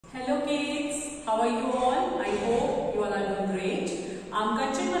Hello kids, how are you all? I hope you all are doing great. I'm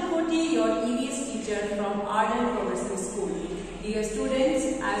Kanchan Mankoti, your EVS teacher from Ardent Progressive School. Dear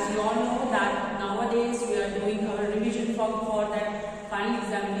students, as you all know that nowadays we are doing our revision for that final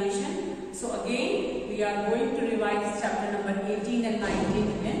examination. So again, we are going to revise chapter number 18 and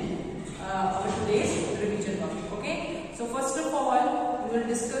 19 in our today's revision work. Okay? So first of all, we will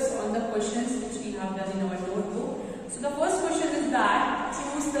discuss on the questions which we have done in our notebook. So the first question is that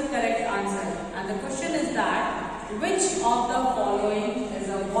choose the correct answer, and the question is that which of the following is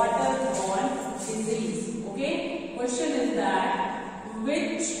a waterborne disease? Okay, question is that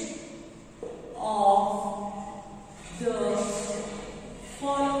which of the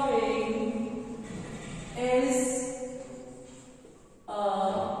following is a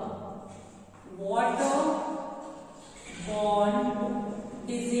waterborne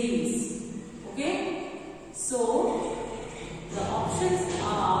disease? Okay. So, the options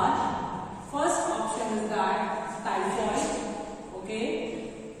are, first option is that typhoid, okay,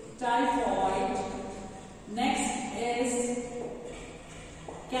 typhoid. Next is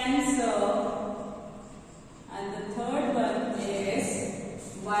cancer, and the third one is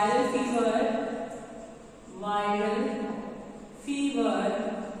viral fever,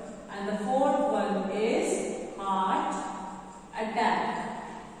 and the fourth one is heart attack.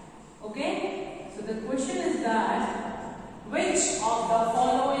 Okay. So the question is that which of the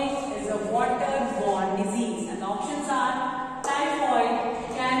following is a waterborne disease? And the options are typhoid,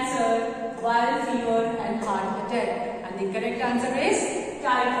 cancer, viral fever and heart attack. And the correct answer is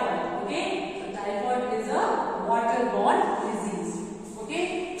typhoid. Okay? So typhoid is a waterborne disease.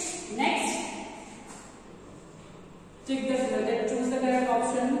 Okay? Next, choose the correct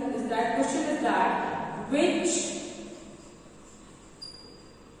option. Question is that which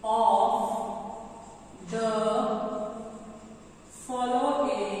of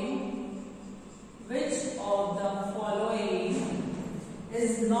the following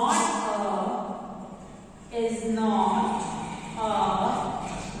is not a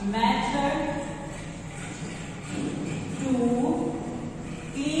method to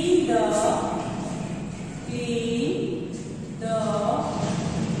clean the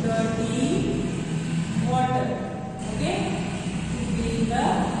dirty water? Okay, to clean the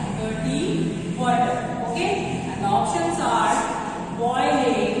dirty water. Okay, and the options are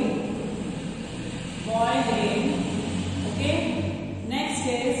boiling. Okay, next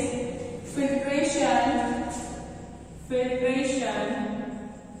is filtration.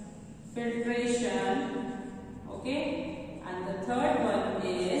 Okay, and the third one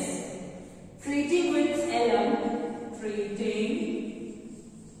is treating with alum.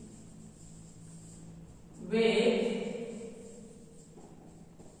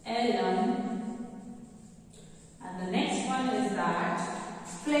 And the next one is that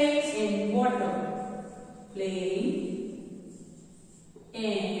playing in water.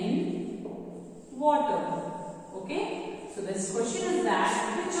 Okay, so this question is that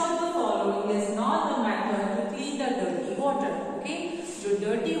which of the following is not the method to clean the dirty water? Okay, जो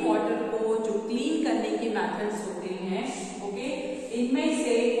dirty water को जो clean करने के methods होते हैं, okay, इनमें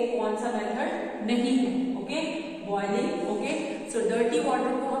से वो कौन सा method नहीं है? Okay, boiling. Okay, so dirty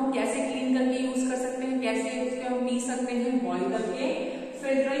water को हम कैसे clean करके use कर सकते हैं? कैसे उसको हम पी सकते हैं? Boil करके.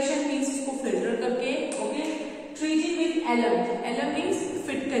 Filtration means उसको filter करके. Okay, treating with alum means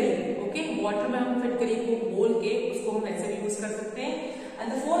फिटकरी. Okay, water में हम फिटकरी को घोल के उसको हम ऐसे भी यूज कर सकते हैं. And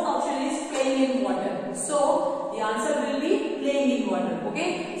the fourth option is playing in water. So the answer will be playing in water. Okay,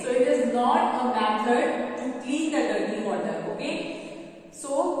 so it is not a method to clean the dirty water. Okay,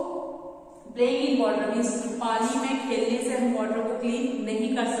 so playing in water means पानी में खेलने से हम water को clean नहीं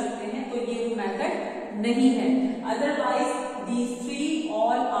कर सकते हैं, तो ये वो method नहीं है. Otherwise these three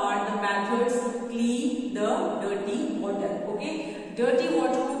all are the methods to clean the dirty water. Okay, dirty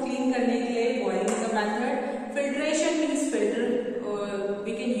water को clean करने के लिए boiling is a method. Filtration means filter.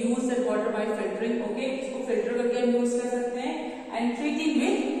 We can use that water by filtering. Okay, इसको filter करके हम use कर सकते हैं. And treating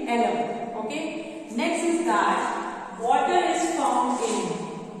with alum. Okay, next is that water is found in.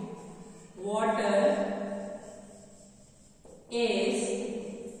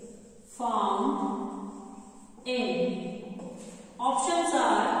 Options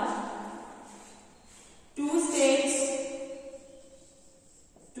are 2 states,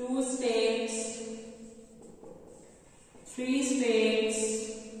 3 states,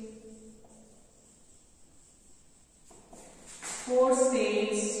 4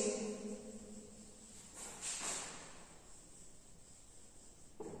 states,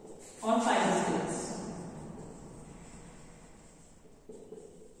 or 5 states.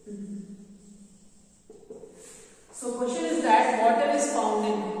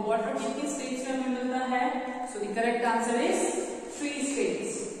 है? So the correct answer is 3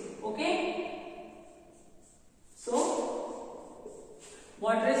 states. Okay? So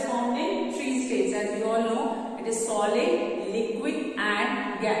water is found in 3 states. As we all know, it is solid, liquid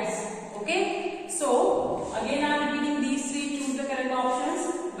and gas. Okay? So again I am repeating these 3. Choose the correct options.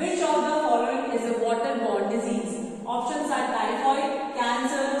 Which of the following is a waterborne disease? Options are typhoid,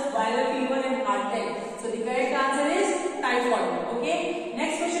 cancer, viral fever and heart attack. So the correct answer is typhoid. Okay?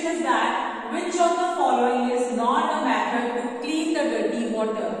 Next question is that which of the following is not a method to clean the dirty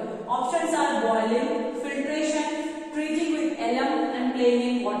water? Options are boiling, filtration, treating with alum and playing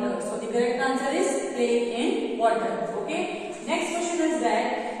in water. So the correct answer is playing in water. Okay? Next question is that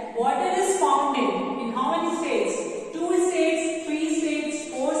water is found in how many states? 2 states, 3 states,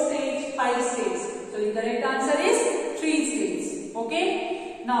 4 states, 5 states. So the correct answer is 3 states. Okay?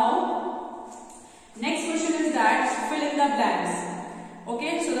 Now next question is that fill in the blanks.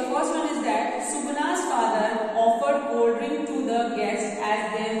 Okay, so the first one is that Subhana's father offered cold drink to the guests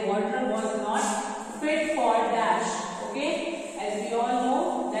as their water was not fit for dash. Okay, as we all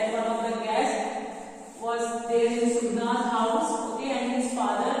know that one of the guests was there in Subhana's house. Okay, and his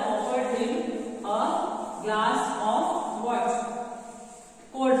father offered him a glass of what?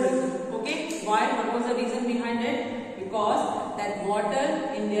 Cold drink. Okay, why? What was the reason behind it? Because that water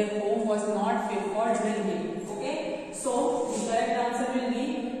in their home was not fit for drinking. Okay, so the correct answer will be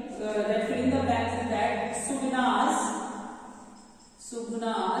that filling the blanks is that Subhana's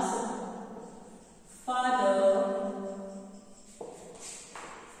father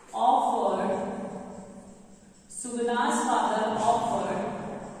offered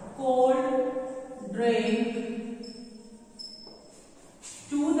cold drink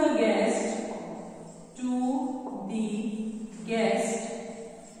to the guest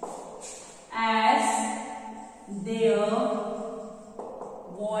as their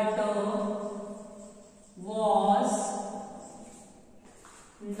water was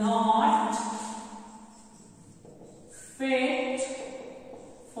not fit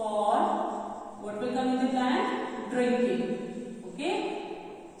for what will come in the plan? Drinking. Okay,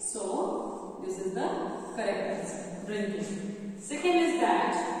 so this is the correct answer, drinking. Second is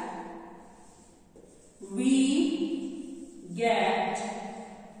that we get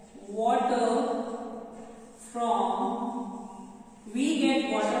water from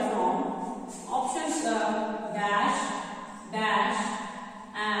options dash, dash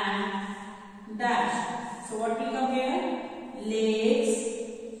and dash. So what will come here? Lakes,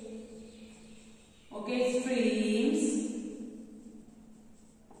 okay, streams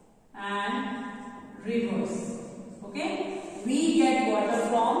and rivers. Okay, we get water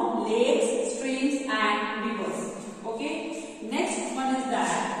from lakes, streams and rivers. Okay, next one is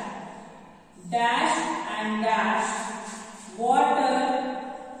that dash and dash water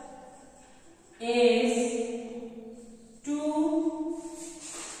is too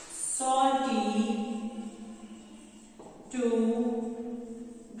salty to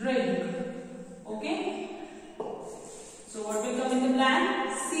drink. Okay, so what will come in the plan?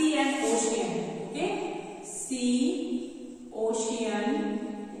 Sea and ocean. Okay, sea, ocean,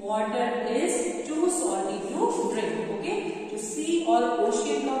 water is too salty to drink. Okay, तो sea और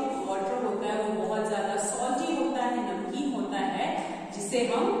ocean का water होता है वो बहुत ज्यादा salty होता है, नमकीन होता है, जिसे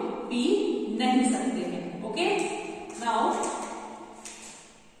हम पी नहीं सकते हैं. Okay, now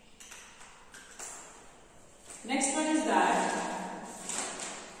next one is that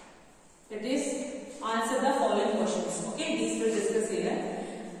is answer the following questions. Okay, these will discuss here.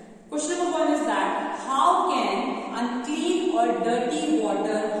 Question number 1 is that how can unclean or dirty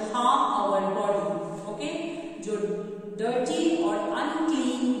water harm our body? Okay, जो dirty और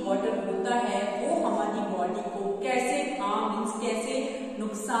unclean water होता है वो हमारी body को कैसे कैसे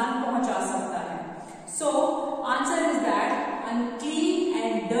नुकसान पहुंचा सकता है. So answer is that unclean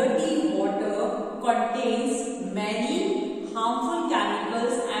and dirty water contains many harmful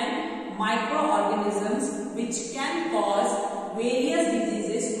chemicals and microorganisms which can cause various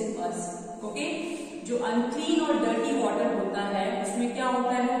diseases to us. Okay, जो unclean और dirty water होता है उसमें क्या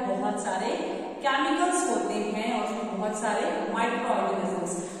होता है? बहुत सारे केमिकल्स होते हैं और उसमें बहुत सारे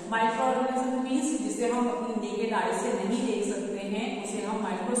माइक्रोऑर्गेनिजम्स. माइक्रोऑर्गेनिज्म मींस जिसे हम अपनी नेकेड आई से नहीं देख सकते हैं, उसे हम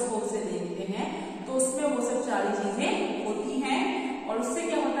माइक्रोस्कोप से देखते हैं, तो उसमें वो सब सारी चीजें होती हैं और उससे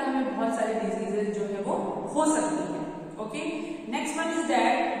क्या होता है? हमें बहुत सारे डिजीजेस जो है वो हो सकती है. Okay, next one is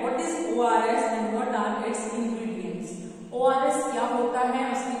that what is ORS and what are it's ingredients. ORS क्या होता है,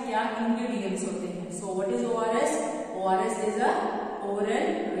 उसके क्या इंग्रेडिएंट्स होते हैं? So what is ORS? ORS is a oral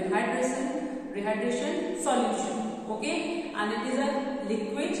rehydration solution. Okay, and it is a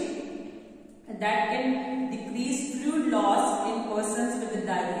liquid that can decrease fluid loss in persons with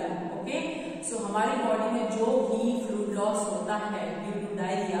diarrhea. Okay, so हमारी body में जो भी फ्लूइड लॉस होता है due to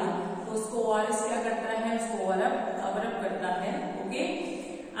diarrhoea, तो उसको ORS क्या करता है, उसको कवर अप करता है. Okay,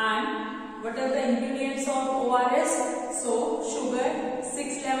 and what are the ingredients of ORS? So sugar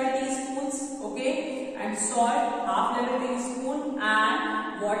 6 level teaspoons, okay, and salt half level teaspoon,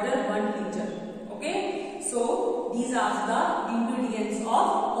 and water 1 liter. Okay, so these are the ingredients of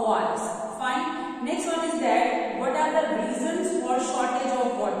ORS. Fine. Next one is that what are the reasons for shortage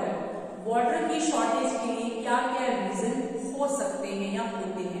of water? Water की shortage के लिए क्या क्या reason हो सकते हैं या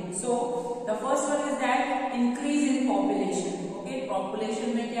होते हैं? So the first one is that increase in population. Population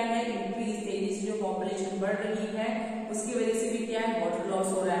में क्या है, इंक्रीज, तेजी से जो पॉपुलेशन बढ़ रही है उसकी वजह से भी क्या है, वाटर लॉस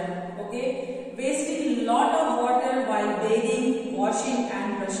हो रहा है. Okay, wasting lot of water while bathing, washing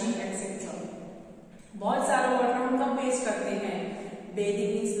and brushing etcetera. बहुत सारा वाटर हम कब वेस्ट करते हैं,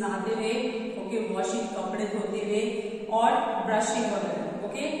 बेथिंग मींस नहाते हुए, ओके, वॉशिंग कपड़े धोते हुए, और ब्रशिंग वगैरह.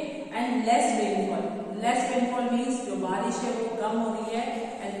 Okay, and less rainfall. Less rainfall means जो बारिश है वो कम हो रही है,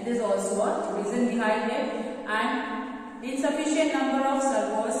 and it is also a reason behind it. And insufficient number of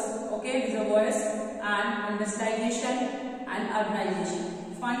reservoirs, and industrialization and urbanization.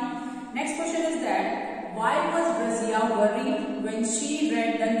 Fine. Next question is that why was Razia worried when she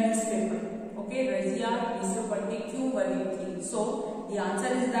read the newspaper? Okay, Razia newspaper पढ़ के क्यों worried थी? So the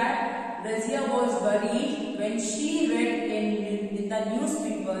answer is that Razia was worried when she read in the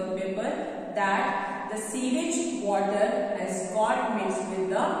newspaper that the sewage water has got mixed with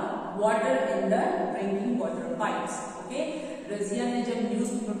the water in the drinking water pipes. Okay, Razia ने जब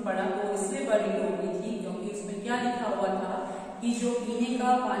newspaper पढ़ा तो इसलिए worried हो गई थी क्योंकि उसमें क्या लिखा हुआ था कि जो पीने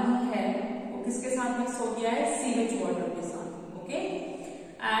का पानी है वो किसके साथ मिक्स हो गया है, सीवेज वाटर के साथ. Okay,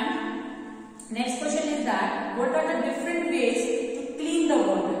 and next question is that what are the different ways to clean the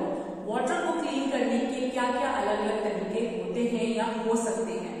water. Water को क्लीन करने के क्या क्या अलग अलग तरीके होते हैं या हो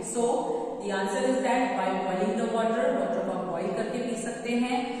सकते हैं. So the answer is that by boiling the water को आप बॉइल करके पी सकते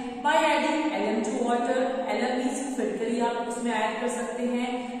हैं. By adding LM to water, LM means filter आप उसमें ऐड कर सकते हैं.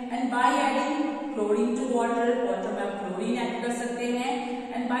 And by adding chlorine to water में आप क्लोरीन ऐड कर सकते हैं.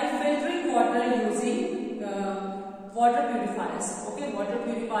 And by filtering water using water purifiers. Okay, water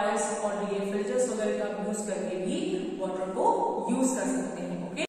purifiers और ये फिल्टर्स वगैरह का यूज करके भी वाटर को यूज कर सकते हैं.